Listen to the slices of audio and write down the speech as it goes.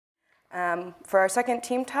For our second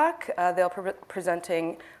team talk, they'll be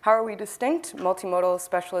presenting How Are We Distinct? Multi-modal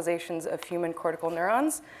Specializations of Human Cortical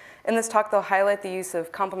Neurons. In this talk, they'll highlight the use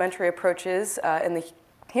of complementary approaches in the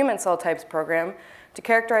human cell types program to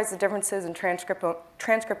characterize the differences in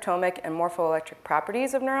transcriptomic and morphoelectric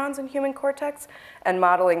properties of neurons in human cortex and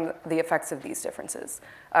modeling the effects of these differences.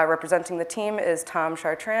 Representing the team is Tom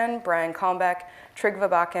Chartrand, Brian Kalmbach, Trygve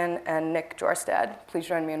Bakken, and Nik Jorstad. Please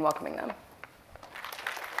join me in welcoming them.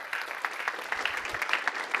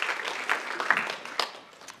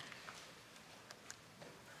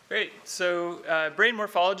 Great. So brain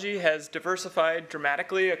morphology has diversified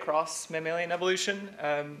dramatically across mammalian evolution.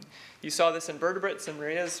 You saw this in vertebrates in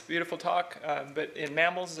Maria's beautiful talk, but in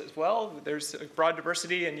mammals as well, there's a broad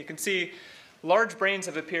diversity, and you can see large brains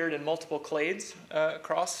have appeared in multiple clades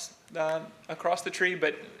across the tree,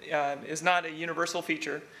 but is not a universal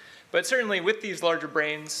feature. But certainly with these larger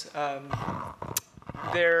brains,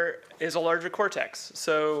 there is a larger cortex.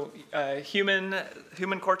 So human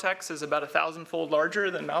cortex is about 1,000-fold larger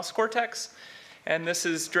than mouse cortex. And this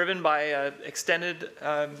is driven by an extended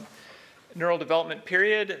neural development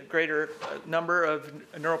period, a greater number of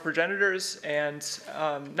neural progenitors, and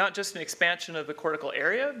not just an expansion of the cortical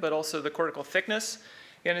area, but also the cortical thickness.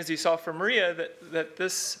 And as you saw from Maria, that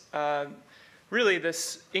this really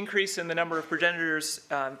this increase in the number of progenitors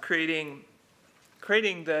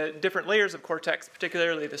creating the different layers of cortex,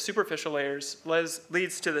 particularly the superficial layers,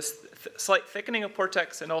 leads to this slight thickening of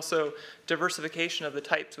cortex and also diversification of the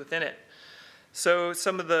types within it. So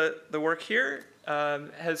some of the work here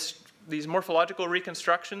has these morphological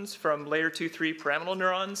reconstructions from layer 2-3 pyramidal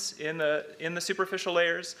neurons in the superficial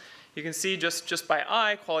layers. You can see just by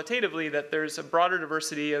eye, qualitatively, that there's a broader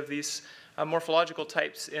diversity of these morphological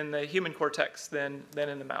types in the human cortex than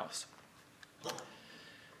in the mouse.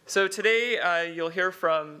 So today you'll hear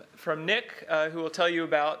from Nik, who will tell you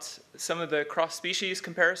about some of the cross-species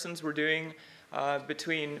comparisons we're doing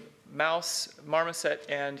between mouse, marmoset,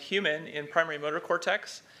 and human in primary motor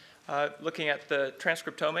cortex, looking at the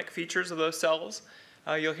transcriptomic features of those cells.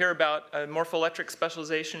 You'll hear about a morphoelectric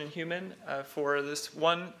specialization in human for this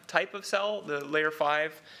one type of cell, the layer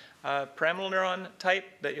 5 pyramidal neuron type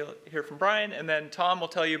that you'll hear from Brian. And then Tom will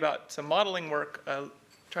tell you about some modeling work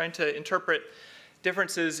trying to interpret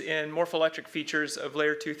differences in morphoelectric features of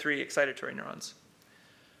layer 2-3 excitatory neurons.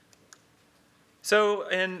 So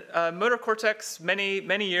in motor cortex,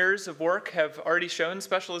 many years of work have already shown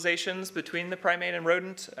specializations between the primate and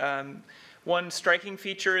rodent. One striking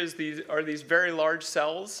feature is are these very large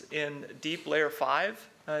cells in deep layer 5.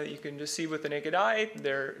 You can just see with the naked eye.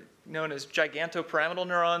 They're known as gigantopyramidal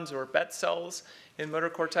neurons or BET cells in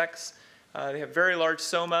motor cortex. They have very large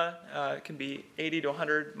soma. It can be 80 to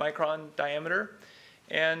 100 micron diameter.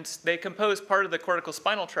 And they compose part of the cortical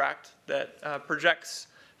spinal tract that projects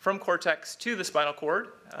from cortex to the spinal cord,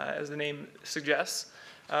 as the name suggests,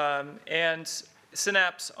 and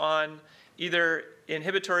synapse on either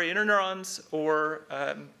inhibitory interneurons or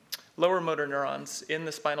lower motor neurons in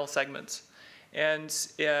the spinal segments. And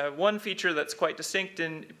one feature that's quite distinct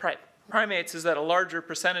in primates is that a larger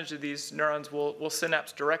percentage of these neurons will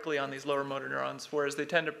synapse directly on these lower motor neurons, whereas they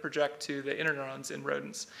tend to project to the interneurons in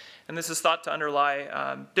rodents. And this is thought to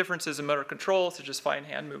underlie differences in motor control, such as fine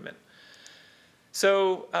hand movement.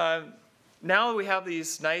 So now we have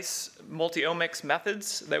these nice multi-omics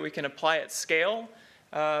methods that we can apply at scale,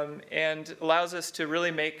 and allows us to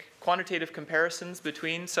really make quantitative comparisons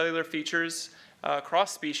between cellular features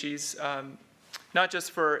across species, not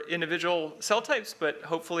just for individual cell types, but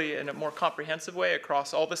hopefully in a more comprehensive way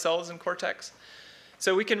across all the cells in cortex.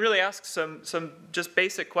 So we can really ask some just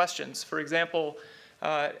basic questions. For example,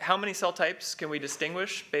 how many cell types can we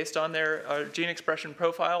distinguish based on their gene expression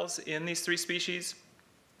profiles in these 3 species?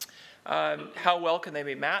 How well can they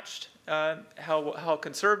be matched? How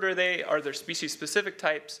conserved are they? Are there species-specific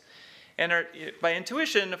types? And by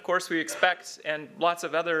intuition, of course, we expect, and lots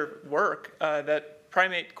of other work, that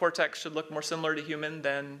primate cortex should look more similar to human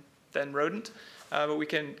than rodent. But we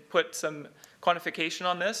can put some quantification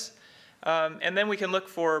on this. And then we can look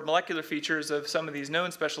for molecular features of some of these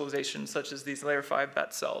known specializations, such as these layer 5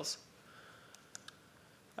 BET cells.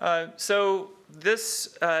 So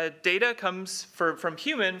this data comes from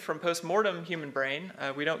post-mortem human brain.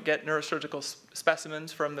 We don't get neurosurgical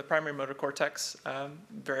specimens from the primary motor cortex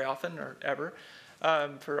very often or ever,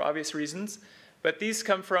 for obvious reasons. But these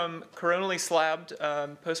come from coronally slabbed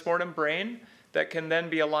post-mortem brain that can then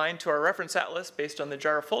be aligned to our reference atlas based on the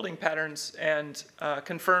gyrofolding patterns and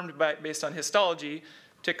confirmed based on histology,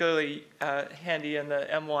 particularly handy in the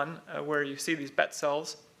M1 where you see these BET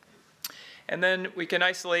cells. And then we can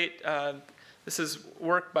isolate This is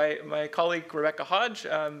work by my colleague Rebecca Hodge,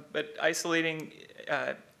 but isolating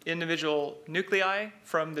individual nuclei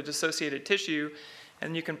from the dissociated tissue,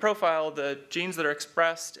 and you can profile the genes that are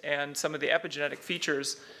expressed and some of the epigenetic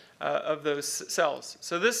features of those cells.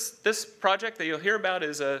 So this project that you'll hear about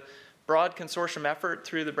is a broad consortium effort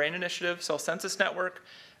through the Brain Initiative Cell Census Network.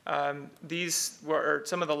 These were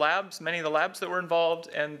some of the labs, many of the labs that were involved,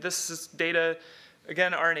 and this is data,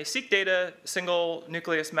 again, RNA-seq data, single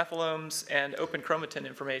nucleus methylomes, and open chromatin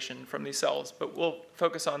information from these cells, but we'll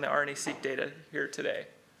focus on the RNA-seq data here today.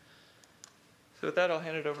 So with that, I'll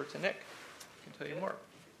hand it over to Nik. He can tell you more.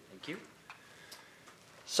 Thank you.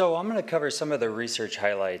 So I'm going to cover some of the research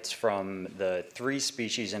highlights from the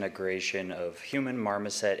 3-species integration of human,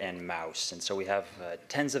 marmoset, and mouse. And so we have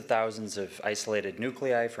tens of thousands of isolated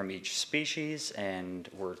nuclei from each species, and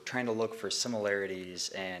we're trying to look for similarities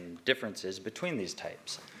and differences between these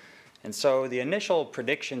types. And so the initial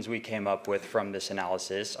predictions we came up with from this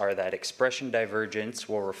analysis are that expression divergence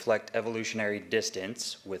will reflect evolutionary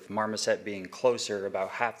distance, with marmoset being closer, about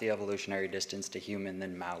half the evolutionary distance to human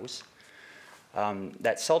than mouse.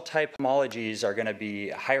 That cell type homologies are going to be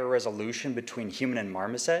higher resolution between human and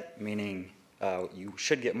marmoset, meaning you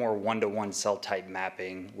should get more one-to-one cell type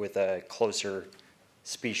mapping with a closer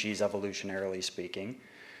species evolutionarily speaking.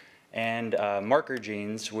 And marker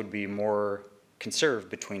genes would be more conserved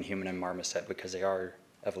between human and marmoset because they are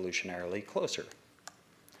evolutionarily closer.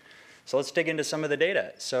 So let's dig into some of the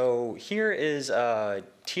data. So here is a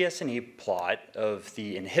TS&E plot of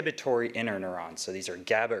the inhibitory interneurons. So these are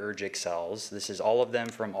GABAergic cells. This is all of them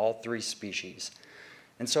from all 3 species.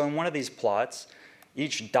 And so in one of these plots,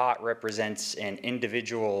 each dot represents an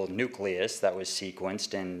individual nucleus that was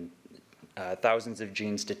sequenced and thousands of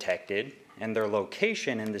genes detected. And their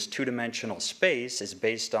location in this 2-dimensional space is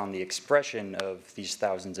based on the expression of these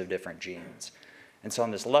thousands of different genes. And so on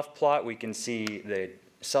this left plot, we can see the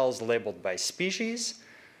cells labeled by species.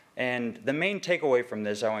 And the main takeaway from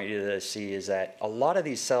this I want you to see is that a lot of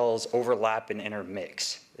these cells overlap and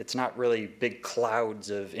intermix. It's not really big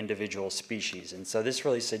clouds of individual species. And so this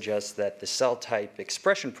really suggests that the cell type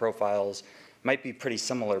expression profiles might be pretty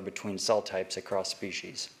similar between cell types across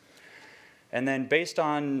species. And then based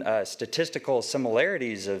on statistical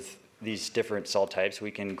similarities of these different cell types,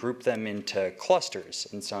 we can group them into clusters.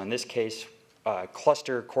 And so in this case,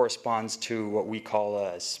 cluster corresponds to what we call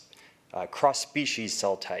a cross-species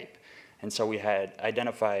cell type. And so we had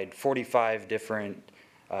identified 45 different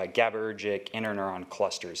GABAergic interneuron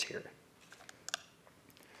clusters here.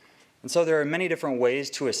 And so there are many different ways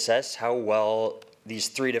to assess how well these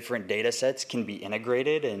 3 different data sets can be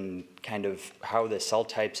integrated and kind of how the cell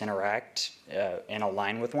types interact and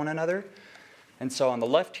align with one another. And so on the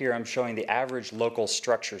left here, I'm showing the average local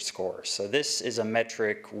structure score. So this is a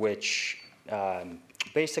metric which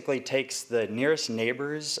basically takes the nearest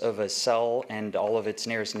neighbors of a cell and all of its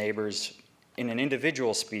nearest neighbors in an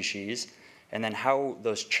individual species, and then how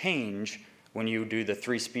those change when you do the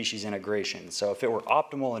 3-species integration. So if it were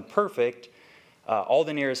optimal and perfect, all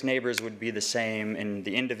the nearest neighbors would be the same in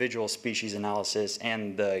the individual species analysis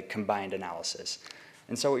and the combined analysis.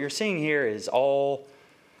 And so what you're seeing here is all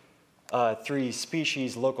 3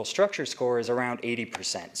 species local structure score is around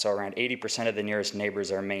 80%. So around 80% of the nearest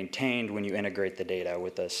neighbors are maintained when you integrate the data,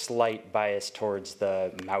 with a slight bias towards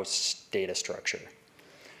the mouse data structure.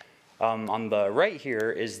 On the right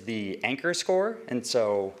here is the anchor score. And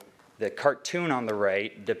so the cartoon on the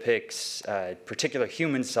right depicts a particular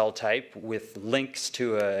human cell type with links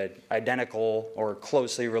to an identical or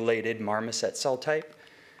closely related marmoset cell type.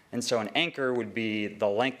 And so an anchor would be the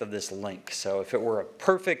length of this link. So if it were a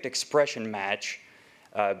perfect expression match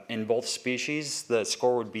in both species, the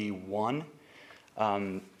score would be 1.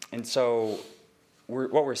 And so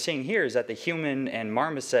what we're seeing here is that the human and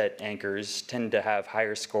marmoset anchors tend to have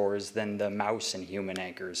higher scores than the mouse and human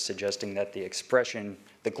anchors, suggesting that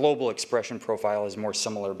the global expression profile is more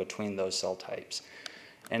similar between those cell types.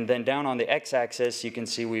 And then down on the x-axis, you can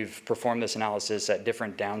see we've performed this analysis at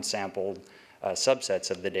different downsampled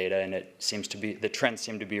subsets of the data, and the trends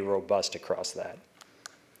seem to be robust across that.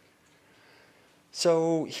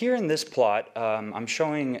 So here in this plot, I'm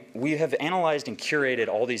showing we have analyzed and curated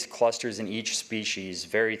all these clusters in each species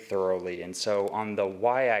very thoroughly. And so on the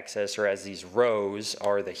y-axis, or as these rows,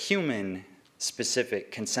 are the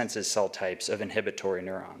human-specific consensus cell types of inhibitory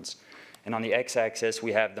neurons. And on the x-axis,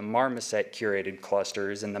 we have the marmoset curated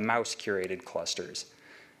clusters and the mouse curated clusters.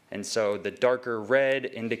 And so the darker red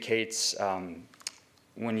indicates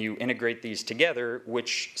when you integrate these together,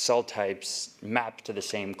 which cell types map to the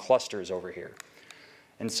same clusters over here.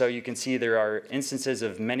 And so you can see there are instances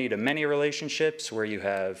of many-to-many relationships where you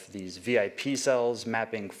have these VIP cells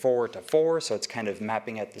mapping 4 to 4, so it's kind of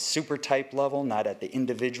mapping at the supertype level, not at the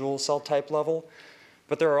individual cell type level.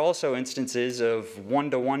 But there are also instances of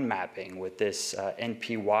 1-to-1 mapping with this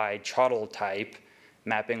NPY Chartrand type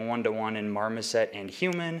mapping 1-to-1 in marmoset and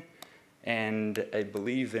human, and I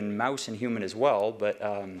believe in mouse and human as well, but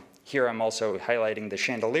here I'm also highlighting the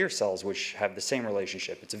chandelier cells, which have the same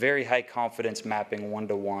relationship. It's a very high confidence mapping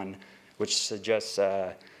 1-to-1, which suggests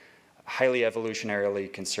highly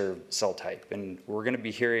evolutionarily conserved cell type. And we're going to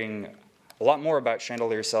be hearing a lot more about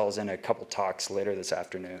chandelier cells in a couple talks later this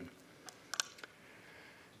afternoon.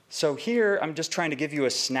 So here I'm just trying to give you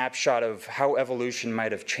a snapshot of how evolution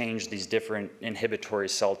might have changed these different inhibitory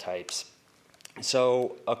cell types.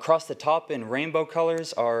 So across the top in rainbow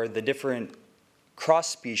colors are the different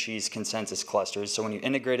cross-species consensus clusters. So when you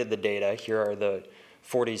integrated the data, here are the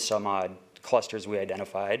 40-some-odd clusters we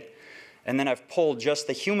identified. And then I've pulled just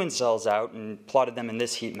the human cells out and plotted them in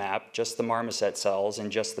this heat map, just the marmoset cells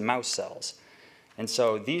and just the mouse cells. And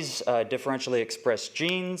so these differentially expressed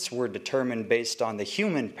genes were determined based on the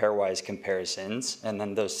human pairwise comparisons, and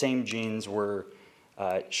then those same genes were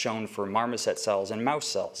shown for marmoset cells and mouse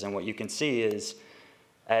cells. And what you can see is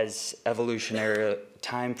as evolutionary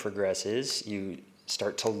time progresses, you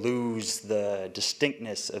start to lose the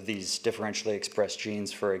distinctness of these differentially expressed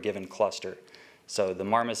genes for a given cluster. So the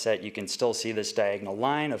marmoset, you can still see this diagonal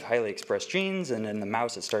line of highly expressed genes, and in the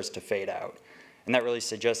mouse it starts to fade out. And that really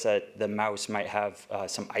suggests that the mouse might have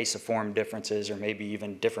some isoform differences or maybe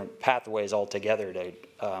even different pathways altogether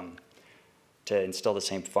to instill the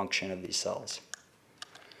same function of these cells.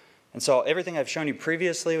 And so everything I've shown you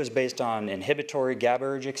previously was based on inhibitory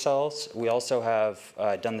GABAergic cells. We also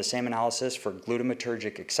have done the same analysis for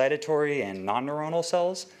glutamatergic excitatory and non-neuronal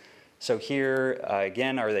cells. So here,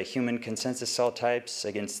 again, are the human consensus cell types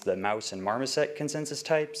against the mouse and marmoset consensus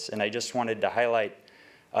types. And I just wanted to highlight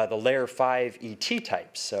the layer 5 ET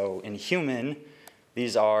types. So in human,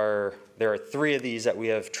 there are 3 of these that we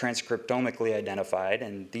have transcriptomically identified,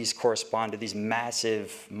 and these correspond to these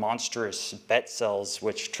massive, monstrous BET cells,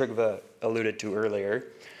 which Trygve alluded to earlier.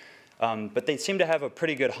 But they seem to have a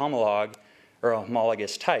pretty good homolog, or a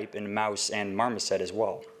homologous type in mouse and marmoset as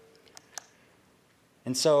well.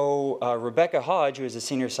 And so Rebecca Hodge, who is a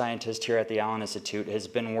senior scientist here at the Allen Institute, has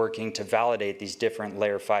been working to validate these different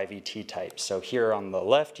layer 5 ET types. So here on the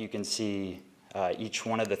left, you can see each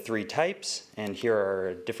one of the 3 types, and here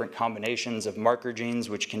are different combinations of marker genes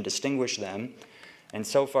which can distinguish them. And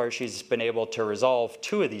so far, she's been able to resolve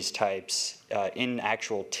 2 of these types in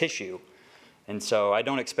actual tissue. And so I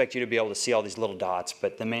don't expect you to be able to see all these little dots,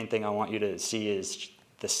 but the main thing I want you to see is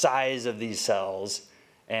the size of these cells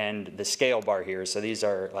and the scale bar here. So these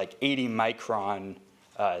are like 80 micron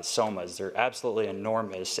somas. They're absolutely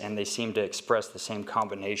enormous, and they seem to express the same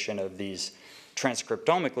combination of these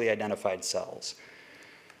transcriptomically identified cells.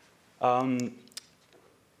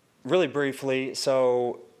 Really briefly,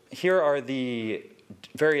 so here are the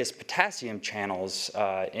various potassium channels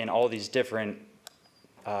in all these different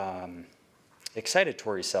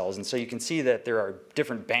excitatory cells. And so you can see that there are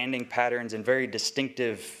different banding patterns and very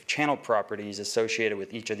distinctive channel properties associated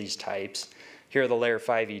with each of these types. Here are the layer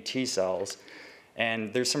 5 ET cells.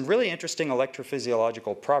 And there's some really interesting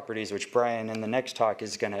electrophysiological properties, which Brian in the next talk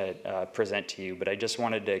is going to present to you. But I just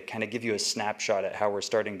wanted to kind of give you a snapshot at how we're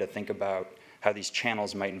starting to think about how these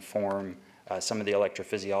channels might inform some of the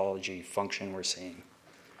electrophysiology function we're seeing.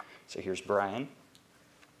 So here's Brian.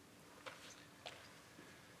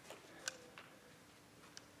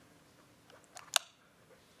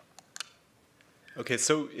 Okay,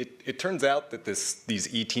 so it turns out that these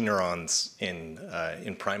ET neurons in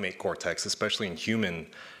primate cortex, especially in human,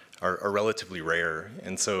 are relatively rare.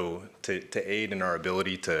 And so to aid in our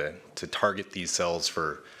ability to target these cells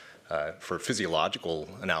for physiological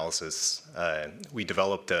analysis, we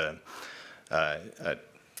developed a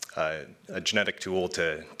genetic tool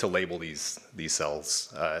to label these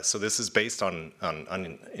cells. So this is based on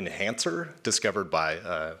an enhancer discovered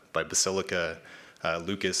by Basilica,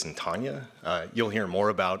 Lucas, and Tanya. You'll hear more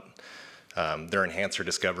about their enhancer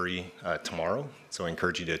discovery tomorrow, so I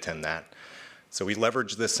encourage you to attend that. So we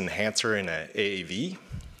leverage this enhancer in an AAV,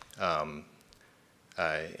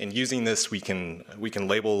 and using this we can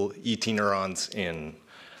label ET neurons in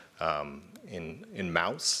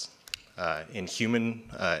mouse, in human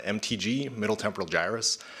MTG, middle temporal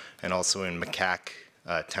gyrus, and also in macaque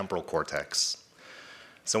temporal cortex.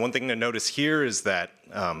 So one thing to notice here is that,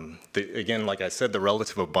 again, like I said, the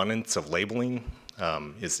relative abundance of labeling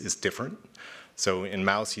is different. So in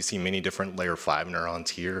mouse, you see many different layer 5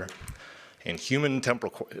 neurons here. In human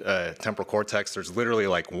temporal cortex, there's literally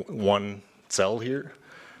like one cell here.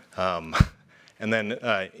 And then,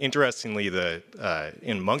 interestingly,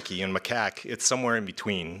 in monkey and macaque, it's somewhere in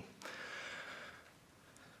between.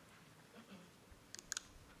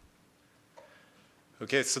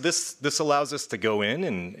 Okay, so this allows us to go in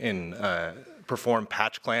and perform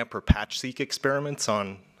patch clamp or patch seek experiments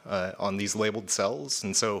on these labeled cells.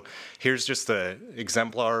 And so here's just an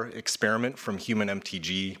exemplar experiment from human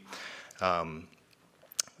MTG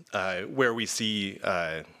where we see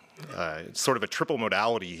sort of a triple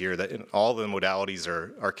modality here, that all the modalities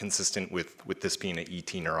are consistent with this being an ET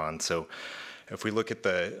neuron. So if we look at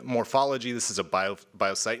the morphology, this is a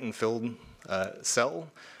biocytin-filled cell.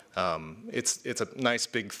 It's a nice,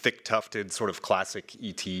 big, thick, tufted, sort of classic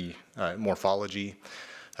ET morphology.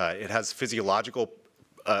 It has physiological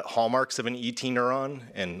hallmarks of an ET neuron,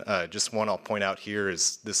 and just one I'll point out here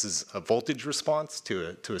is this is a voltage response to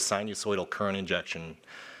a sinusoidal current injection.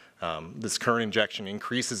 This current injection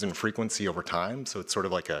increases in frequency over time, so it's sort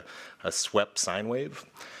of like a swept sine wave.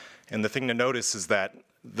 And the thing to notice is that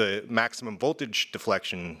the maximum voltage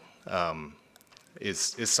deflection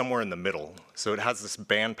is somewhere in the middle. So it has this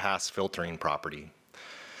bandpass filtering property.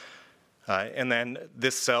 And then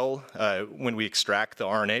this cell, when we extract the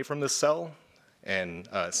RNA from this cell and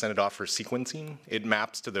send it off for sequencing, it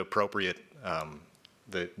maps to the appropriate,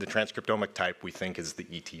 the transcriptomic type we think is the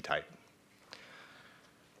ET type.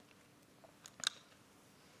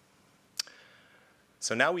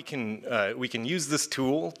 So now we can use this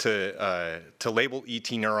tool to label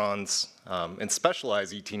ET neurons and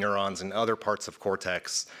specialize ET neurons in other parts of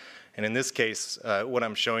cortex. And in this case, what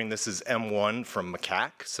I'm showing, this is M1 from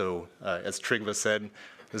macaque. So as Trygve said,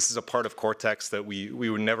 this is a part of cortex that we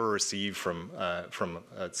would never receive from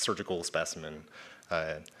a surgical specimen.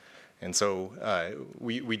 And so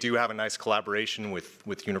we do have a nice collaboration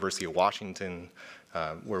with University of Washington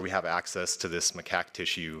where we have access to this macaque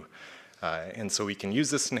tissue. And so we can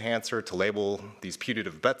use this enhancer to label these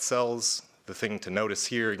putative BET cells. The thing to notice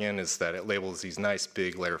here again is that it labels these nice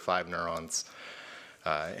big layer 5 neurons.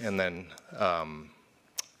 And then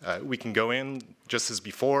we can go in just as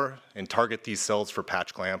before and target these cells for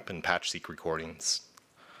patch clamp and patch seek recordings.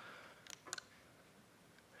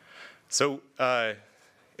 So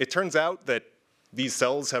it turns out that these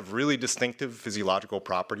cells have really distinctive physiological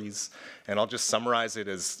properties, and I'll just summarize it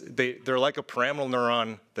as they're like a pyramidal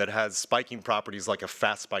neuron that has spiking properties like a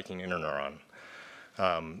fast spiking interneuron.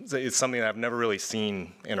 It's something that I've never really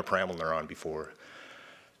seen in a pyramidal neuron before.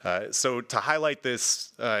 So to highlight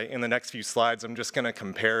this in the next few slides, I'm just going to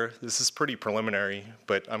compare, this is pretty preliminary,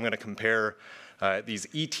 but I'm going to compare these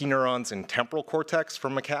ET neurons in temporal cortex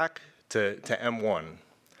from macaque to M1.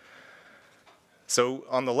 So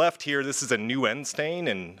on the left here, this is a new end stain,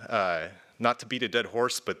 and not to beat a dead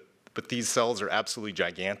horse, but these cells are absolutely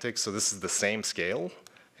gigantic. So this is the same scale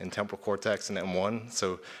in temporal cortex and M1.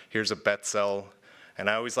 So here's a BET cell, and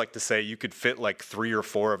I always like to say you could fit like 3 or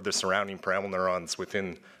 4 of the surrounding pyramidal neurons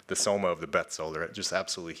within the soma of the BET cell. They're just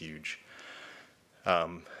absolutely huge.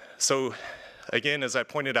 So again, as I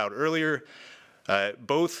pointed out earlier,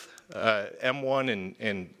 both M1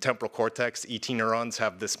 and temporal cortex ET neurons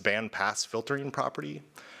have this bandpass filtering property.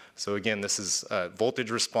 So again, this is voltage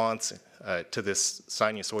response to this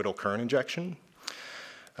sinusoidal current injection.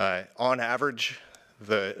 On average,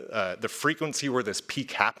 the frequency where this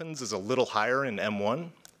peak happens is a little higher in M1.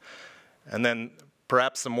 And then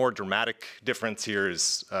perhaps the more dramatic difference here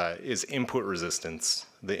is input resistance.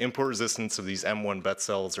 The input resistance of these M1 BET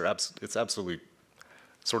cells it's absolutely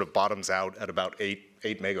sort of bottoms out at about 8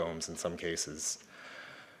 megohms in some cases.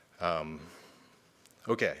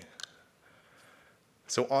 Okay.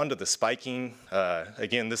 So on to the spiking.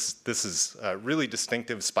 Again, this is really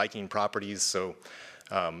distinctive spiking properties. So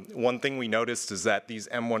one thing we noticed is that these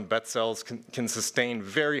M1 BET cells can sustain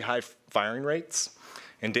very high firing rates.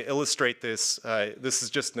 And to illustrate this, this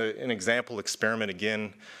is just an example experiment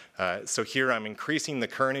again. So here I'm increasing the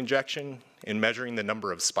current injection and measuring the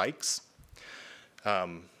number of spikes.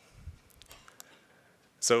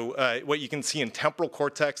 So what you can see in temporal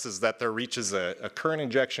cortex is that there reaches a current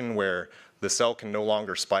injection where the cell can no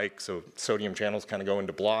longer spike, so sodium channels kind of go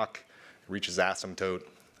into block, reaches asymptote.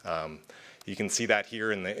 You can see that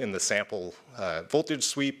here in the sample voltage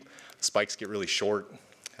sweep. Spikes get really short.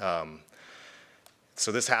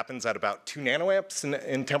 So this happens at about 2 nanoamps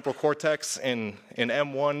in temporal cortex. In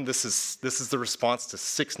M1, this is the response to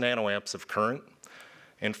 6 nanoamps of current.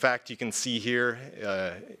 In fact, you can see here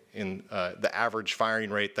in the average firing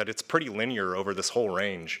rate that it's pretty linear over this whole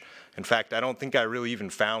range. In fact, I don't think I really even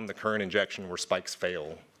found the current injection where spikes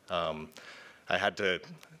fail. I'm going to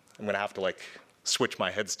have to like switch my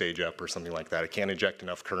head stage up or something like that. I can't inject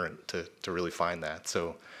enough current to really find that.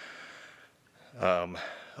 So,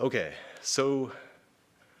 okay, so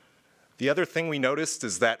the other thing we noticed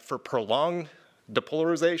is that for prolonged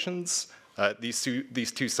depolarizations,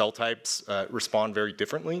 these two cell types respond very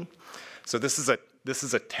differently. So this is a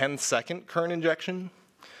 10-second current injection.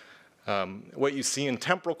 What you see in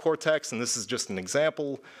temporal cortex, and this is just an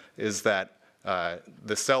example, is that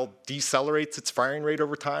the cell decelerates its firing rate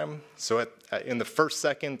over time. So in the first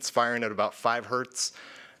second, it's firing at about 5 hertz,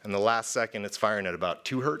 and the last second, it's firing at about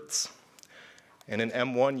 2 hertz. And in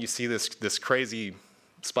M1, you see this crazy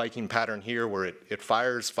spiking pattern here where it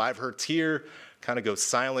fires 5 hertz here, kind of goes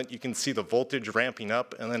silent. You can see the voltage ramping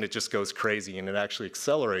up, and then it just goes crazy, and it actually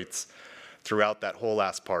accelerates throughout that whole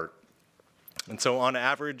last part. And so on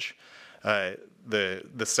average,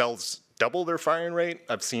 the cells double their firing rate.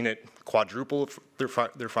 I've seen it quadruple their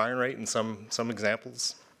firing rate in some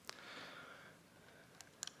examples.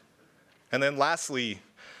 And then lastly,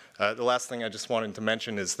 the last thing I just wanted to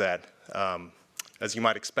mention is that, as you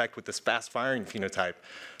might expect with this fast firing phenotype,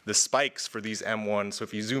 the spikes for these M1, so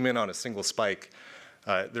if you zoom in on a single spike,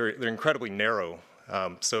 they're incredibly narrow.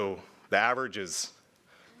 So the average is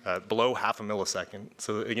below half a millisecond.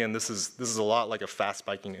 So again, this is a lot like a fast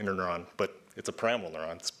spiking interneuron, but it's a pyramidal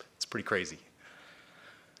neuron. It's pretty crazy.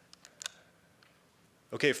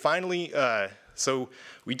 Okay, finally, so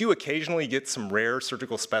we do occasionally get some rare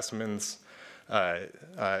surgical specimens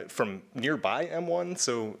from nearby M1.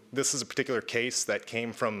 So this is a particular case that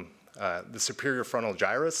came from the superior frontal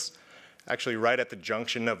gyrus, actually right at the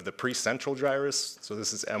junction of the precentral gyrus. So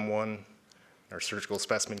this is M1. Our surgical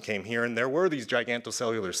specimen came here, and there were these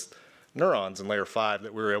gigantocellular neurons in layer 5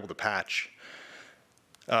 that we were able to patch.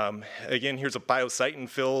 Again, here's a biocytin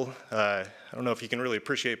fill. I don't know if you can really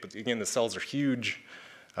appreciate, but again, the cells are huge.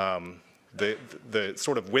 The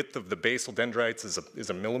sort of width of the basal dendrites is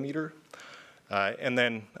a millimeter. And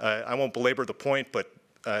then I won't belabor the point, but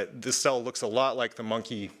this cell looks a lot like the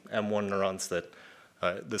monkey M1 neurons that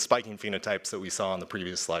the spiking phenotypes that we saw on the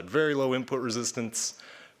previous slide. Very low input resistance,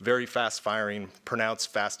 very fast firing,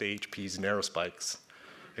 pronounced fast AHPs, narrow spikes,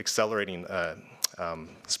 accelerating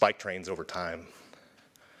spike trains over time.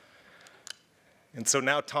 And so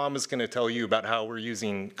now Tom is going to tell you about how we're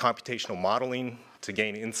using computational modeling to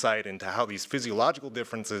gain insight into how these physiological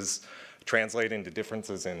differences translate into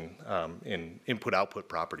differences in input-output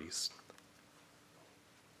properties.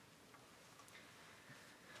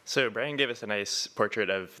 So Brian gave us a nice portrait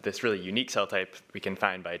of this really unique cell type we can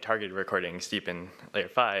find by targeted recordings deep in layer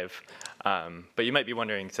 5. But you might be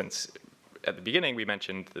wondering, since at the beginning we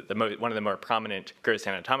mentioned that one of the more prominent gross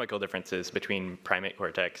anatomical differences between primate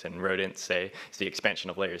cortex and rodents, say, is the expansion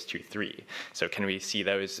of layers 2, 3. So can we see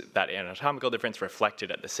that anatomical difference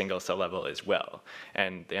reflected at the single cell level as well?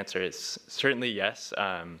 And the answer is certainly yes.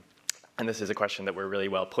 And this is a question that we're really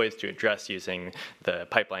well poised to address using the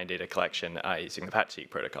pipeline data collection using the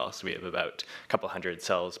patch-seq protocol. So we have about a couple hundred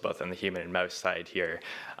cells, both on the human and mouse side here,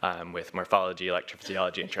 with morphology,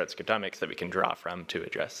 electrophysiology, and transcriptomics that we can draw from to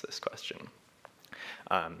address this question.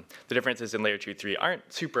 The differences in layer 2, 3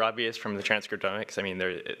 aren't super obvious from the transcriptomics. I mean,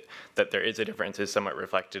 that there is a difference is somewhat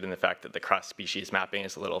reflected in the fact that the cross-species mapping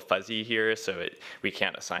is a little fuzzy here, so we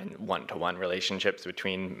can't assign one-to-one relationships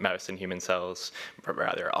between mouse and human cells, but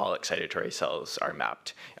rather all excitatory cells are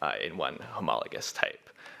mapped in one homologous type.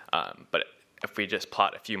 But if we just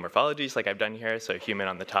plot a few morphologies like I've done here, so human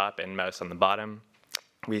on the top and mouse on the bottom,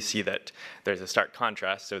 we see that there's a stark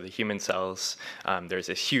contrast. So the human cells, there's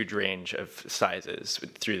this huge range of sizes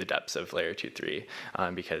through the depths of layer 2, 3,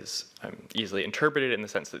 because easily interpreted in the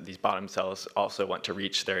sense that these bottom cells also want to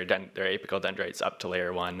reach their apical dendrites up to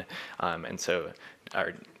layer 1, and so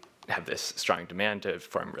have this strong demand to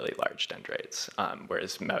form really large dendrites.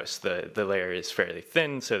 Whereas mouse, the layer is fairly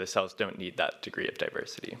thin, so the cells don't need that degree of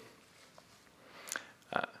diversity.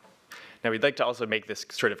 Now, we'd like to also make this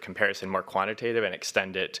sort of comparison more quantitative and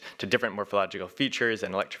extend it to different morphological features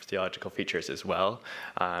and electrophysiological features as well.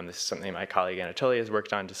 This is something my colleague Anatoly has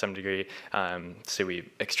worked on to some degree. So we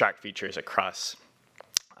extract features across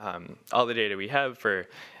all the data we have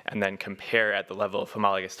and then compare at the level of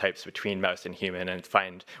homologous types between mouse and human and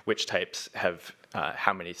find which types have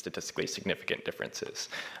how many statistically significant differences.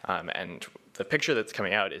 And the picture that's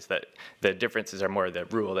coming out is that the differences are more the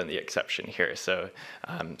rule than the exception here. So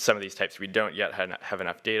some of these types we don't yet have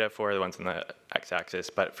enough data for, the ones on the x-axis,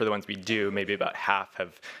 but for the ones we do, maybe about half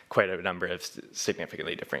have quite a number of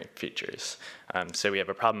significantly different features. So we have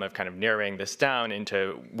a problem of kind of narrowing this down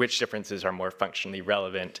into which differences are more functionally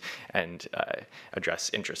relevant and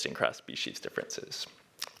address interesting cross-species differences.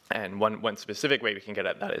 And one specific way we can get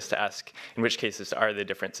at that is to ask, in which cases are the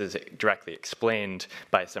differences directly explained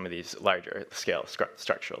by some of these larger scale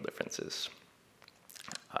structural differences?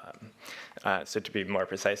 So to be more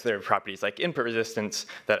precise, there are properties like input resistance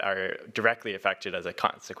that are directly affected as a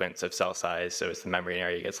consequence of cell size. So as the membrane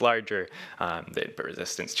area gets larger, the input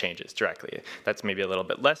resistance changes directly. That's maybe a little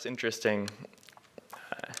bit less interesting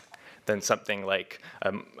than something like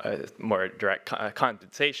a more direct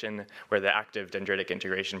condensation, where the active dendritic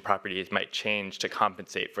integration properties might change to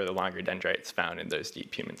compensate for the longer dendrites found in those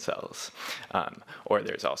deep human cells. Or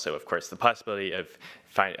there's also, of course, the possibility of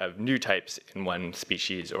new types in one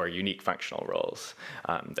species or unique functional roles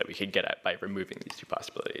that we could get at by removing these two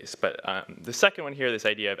possibilities. But the second one here, this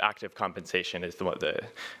idea of active compensation, is the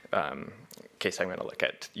case I'm going to look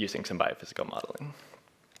at using some biophysical modeling.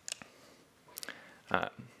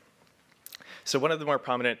 So one of the more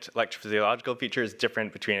prominent electrophysiological features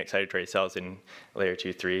different between excitatory cells in layer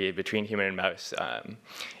 2-3, between human and mouse,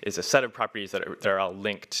 is a set of properties that are all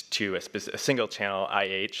linked to a single channel,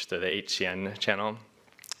 IH, so the HCN channel,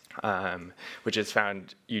 which is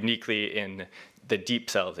found uniquely in the deep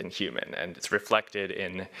cells in human, and it's reflected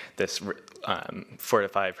in this 4 to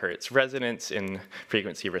 5 hertz resonance in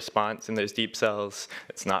frequency response in those deep cells.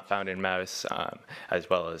 It's not found in mouse, as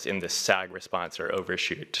well as in the sag response or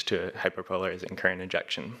overshoot to hyperpolarizing current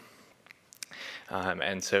injection.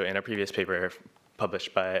 And so in a previous paper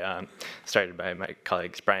published by, started by my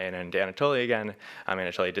colleagues Brian and Anatoly again,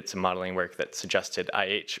 Anatoly did some modeling work that suggested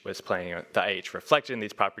IH was playing, the IH reflected in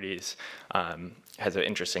these properties has an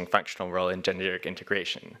interesting functional role in dendritic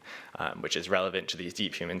integration, which is relevant to these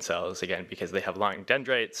deep human cells, again, because they have long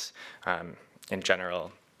dendrites. In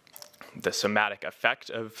general, the somatic effect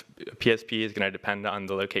of PSP is going to depend on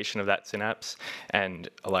the location of that synapse, and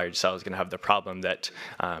a large cell is going to have the problem that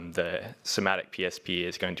the somatic PSP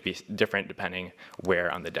is going to be different depending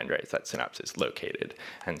where on the dendrites that synapse is located.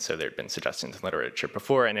 And so there had been suggestions in literature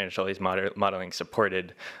before, and Anatoly's modeling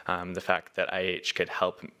supported the fact that IH could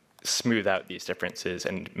help smooth out these differences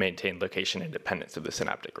and maintain location independence of the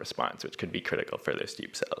synaptic response, which could be critical for those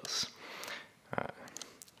deep cells.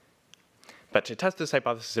 But to test this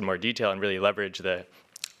hypothesis in more detail and really leverage the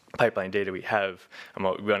pipeline data we have,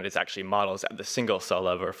 what we wanted is actually models at the single cell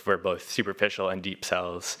level for both superficial and deep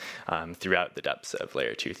cells throughout the depths of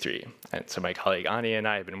layer 2-3. And so my colleague Ani and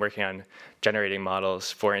I have been working on generating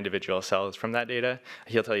models for individual cells from that data.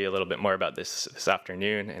 He'll tell you a little bit more about this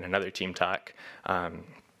afternoon in another team talk.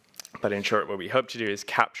 But in short, what we hope to do is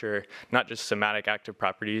capture not just somatic active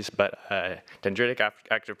properties, but dendritic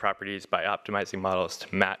active properties by optimizing models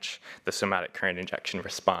to match the somatic current injection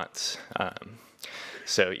response.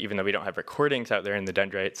 So even though we don't have recordings out there in the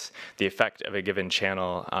dendrites, the effect of a given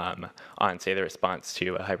channel on, say, the response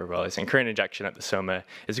to a hyperpolarizing current injection at the soma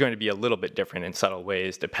is going to be a little bit different in subtle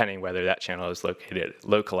ways, depending whether that channel is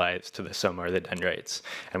localized to the soma or the dendrites.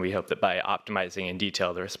 And we hope that by optimizing in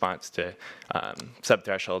detail the response to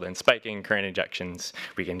subthreshold and spiking current injections,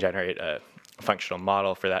 we can generate a functional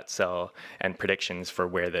model for that cell and predictions for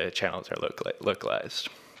where the channels are localized.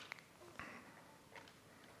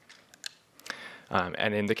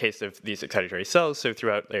 And in the case of these excitatory cells, so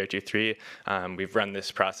throughout layer 2-3, we've run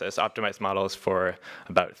this process, optimized models for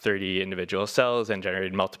about 30 individual cells and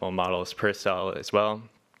generated multiple models per cell as well.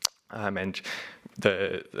 And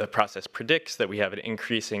the process predicts that we have an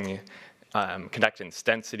increasing conductance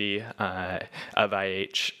density of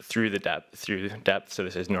IH through depth, so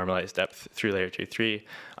this is normalized depth through layer 2-3,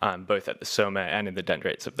 both at the soma and in the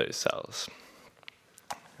dendrites of those cells.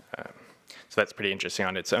 So that's pretty interesting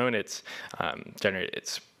on its own. It's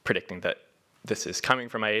predicting that this is coming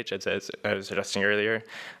from IH, as I was suggesting earlier.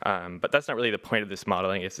 But that's not really the point of this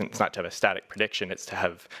modeling. It's not to have a static prediction. It's to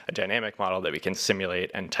have a dynamic model that we can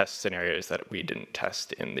simulate and test scenarios that we didn't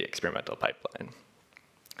test in the experimental pipeline.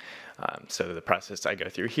 So the process I go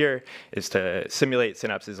through here is to simulate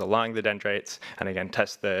synapses along the dendrites and again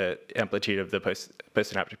test the amplitude of the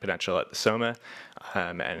postsynaptic potential at the soma.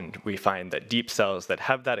 And we find that deep cells that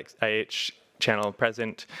have that IH channel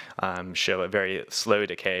present show a very slow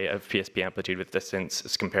decay of PSP amplitude with distance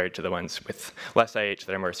as compared to the ones with less IH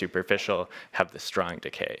that are more superficial, have the strong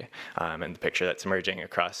decay. And the picture that's emerging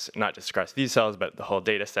across, not just across these cells, but the whole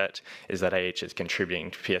data set, is that IH is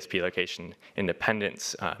contributing to PSP location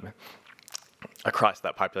independence across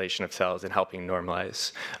that population of cells and helping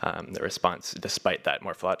normalize the response despite that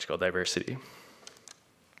morphological diversity.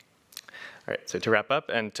 All right, so to wrap up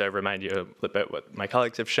and to remind you a little bit what my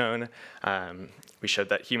colleagues have shown, we showed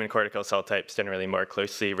that human cortical cell types generally more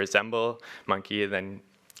closely resemble monkey than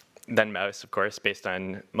mouse, of course, based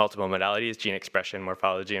on multiple modalities, gene expression,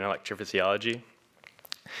 morphology, and electrophysiology.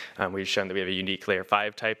 We've shown that we have a unique layer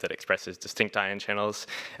 5 type that expresses distinct ion channels,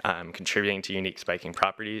 contributing to unique spiking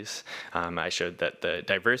properties. I showed that the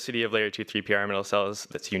diversity of layer 2, 3 pyramidal cells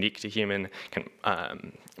that's unique to human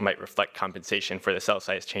might reflect compensation for the cell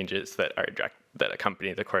size changes that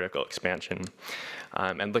accompany the cortical expansion.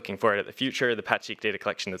 And looking forward at the future, the patch-seq data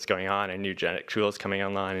collection that's going on and new genetic tools coming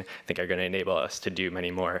online, I think are going to enable us to do many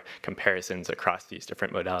more comparisons across these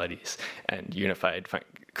different modalities and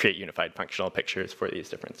create unified functional pictures for these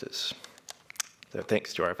differences. So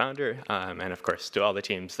thanks to our founder, and of course to all the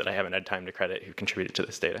teams that I haven't had time to credit who contributed to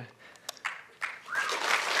this data.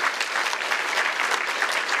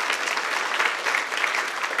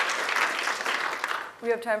 We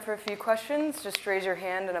have time for a few questions. Just raise your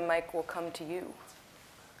hand and a mic will come to you.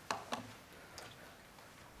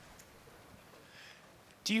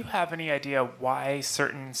 Do you have any idea why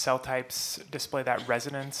certain cell types display that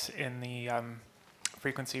resonance in the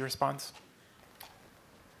frequency response?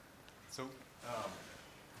 So,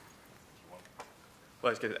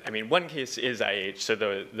 Well, I mean, one case is IH. So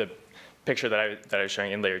the picture that I was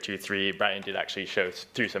showing in layer 2, 3, Brian did actually show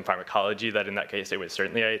through some pharmacology that in that case it was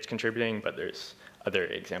certainly IH contributing, but there's other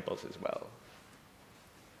examples as well.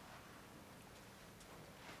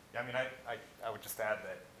 yeah, I mean, I would just add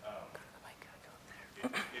that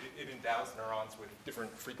it endows neurons with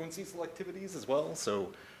different frequency selectivities as well.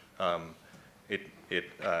 So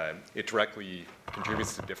it directly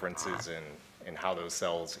contributes to differences in how those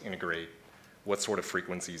cells integrate, what sort of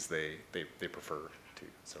frequencies they prefer to.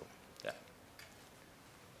 So yeah.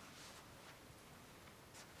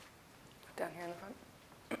 Down here in the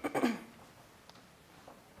front.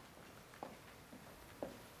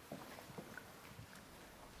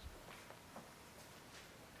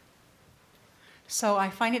 So I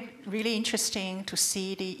find it really interesting to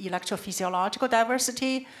see the electrophysiological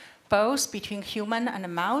diversity, both between human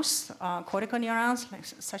and mouse cortical neurons,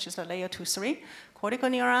 such as the layer 2, 3 cortical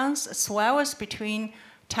neurons, as well as between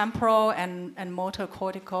temporal and motor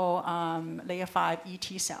cortical layer 5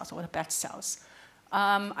 ET cells or the BET cells.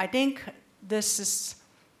 I think this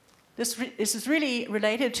is really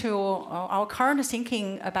related to our current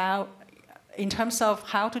thinking about in terms of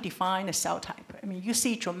how to define a cell type. I mean, you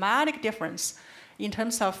see dramatic difference in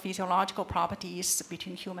terms of physiological properties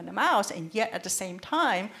between human and mouse, and yet at the same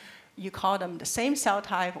time, you call them the same cell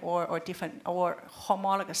type or different or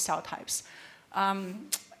homologous cell types.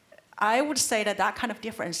 I would say that kind of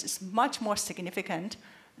difference is much more significant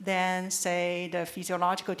than, say, the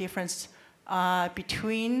physiological difference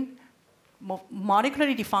between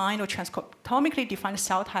molecularly defined or transcriptomically defined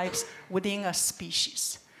cell types within a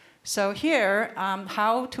species. So here,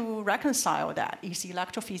 how to reconcile that? Is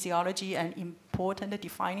electrophysiology an important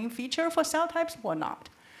defining feature for cell types or not?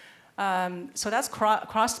 So that's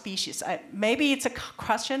cross species. Maybe it's a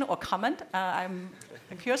question or comment. I'm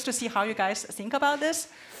curious to see how you guys think about this.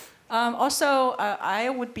 Also, I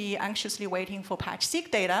would be anxiously waiting for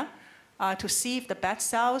patch-seq data to see if the BET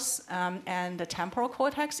cells and the temporal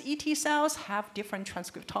cortex ET cells have different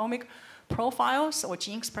transcriptomic profiles or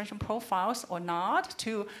gene expression profiles or not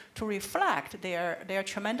to reflect their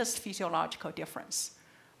tremendous physiological difference.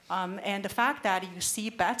 And the fact that you see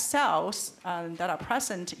BET cells that are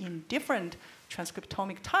present in different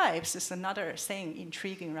transcriptomic types is another thing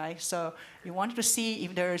intriguing, right? So you wanted to see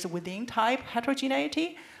if there is within type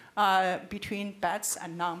heterogeneity between BETs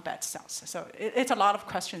and non-BET cells. So it's a lot of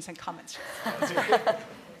questions and comments.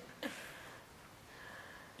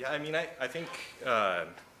 Yeah, I mean, I think,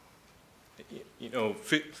 you know,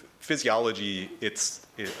 physiology,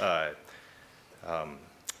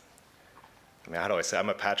 I mean, how do I say? I'm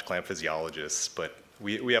a patch clamp physiologist, but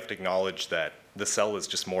we have to acknowledge that the cell is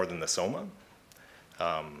just more than the soma.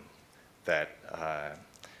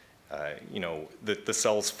 You know, the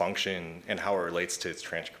cell's function and how it relates to its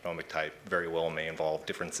transcriptomic type very well may involve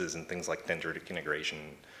differences in things like dendritic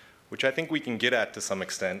integration, which I think we can get at to some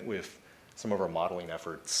extent with some of our modeling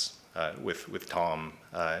efforts with Tom,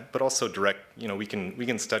 but also direct. You know, we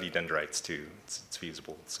can study dendrites too. It's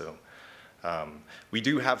feasible. So. We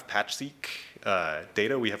do have patch-seq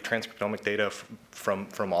data. We have transcriptomic data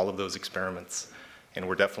from all of those experiments, and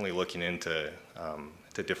we're definitely looking into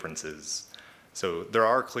to differences. So there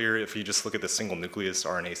are clear, if you just look at the single nucleus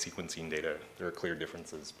RNA sequencing data, there are clear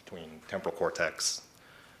differences between temporal cortex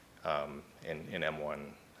and M1.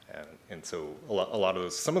 And so a lot of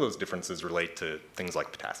those, some of those differences relate to things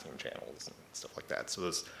like potassium channels and stuff like that. So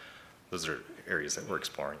those are areas that we're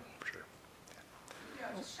exploring for sure. Yeah,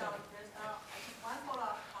 one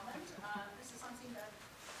follow-up comment. This is something that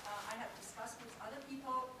I have discussed with other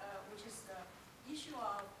people, which is the issue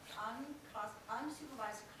of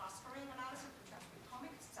unsupervised clustering analysis of the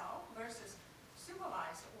transcriptomic cell versus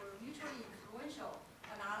supervised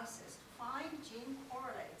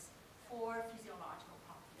for physiological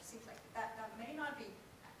properties. It seems like that may not be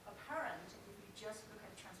apparent if you just look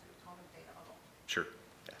at transcriptomic data alone. Sure.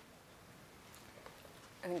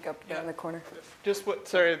 I think up there in the corner. Just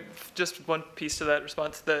one piece to that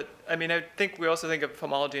response. That I mean, I think we also think of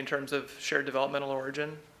homology in terms of shared developmental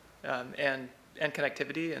origin and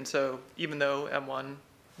connectivity. And so even though M1,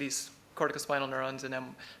 these corticospinal neurons in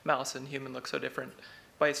mouse and human look so different,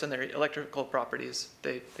 based on their electrical properties,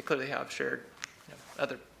 they clearly have shared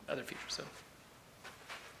other features. So.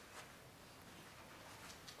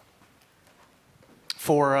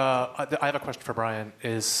 I have a question for Brian.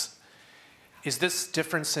 Is this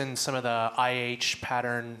difference in some of the IH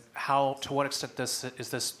pattern, to what extent is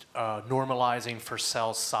this normalizing for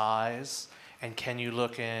cell size? And can you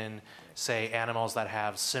look in, say, animals that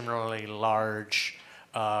have similarly large,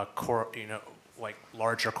 like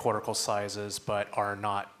larger cortical sizes, but are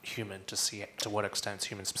not human, to see to what extent it's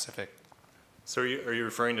human specific? So are you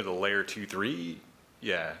referring to the layer 2-3?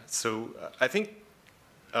 Yeah. So I think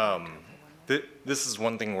this is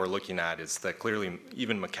one thing we're looking at, is that clearly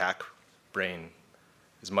even macaque brain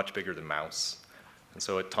is much bigger than mouse. And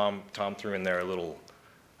so Tom threw in there a little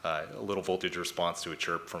voltage response to a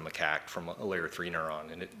chirp from macaque from a layer 3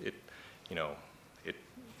 neuron, and it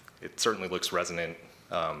certainly looks resonant.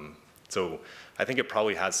 So I think it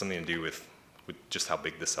probably has something to do with just how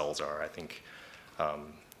big the cells are. I think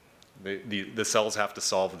the cells have to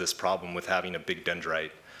solve this problem with having a big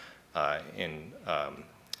dendrite, and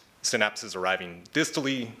synapses arriving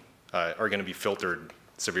distally are going to be filtered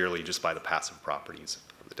severely just by the passive properties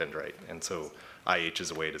of the dendrite. And so IH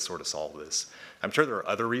is a way to sort of solve this. I'm sure there are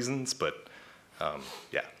other reasons, but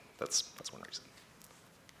yeah, that's one reason.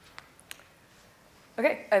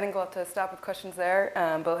 Okay, I think we'll have to stop with questions there,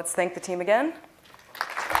 but let's thank the team again.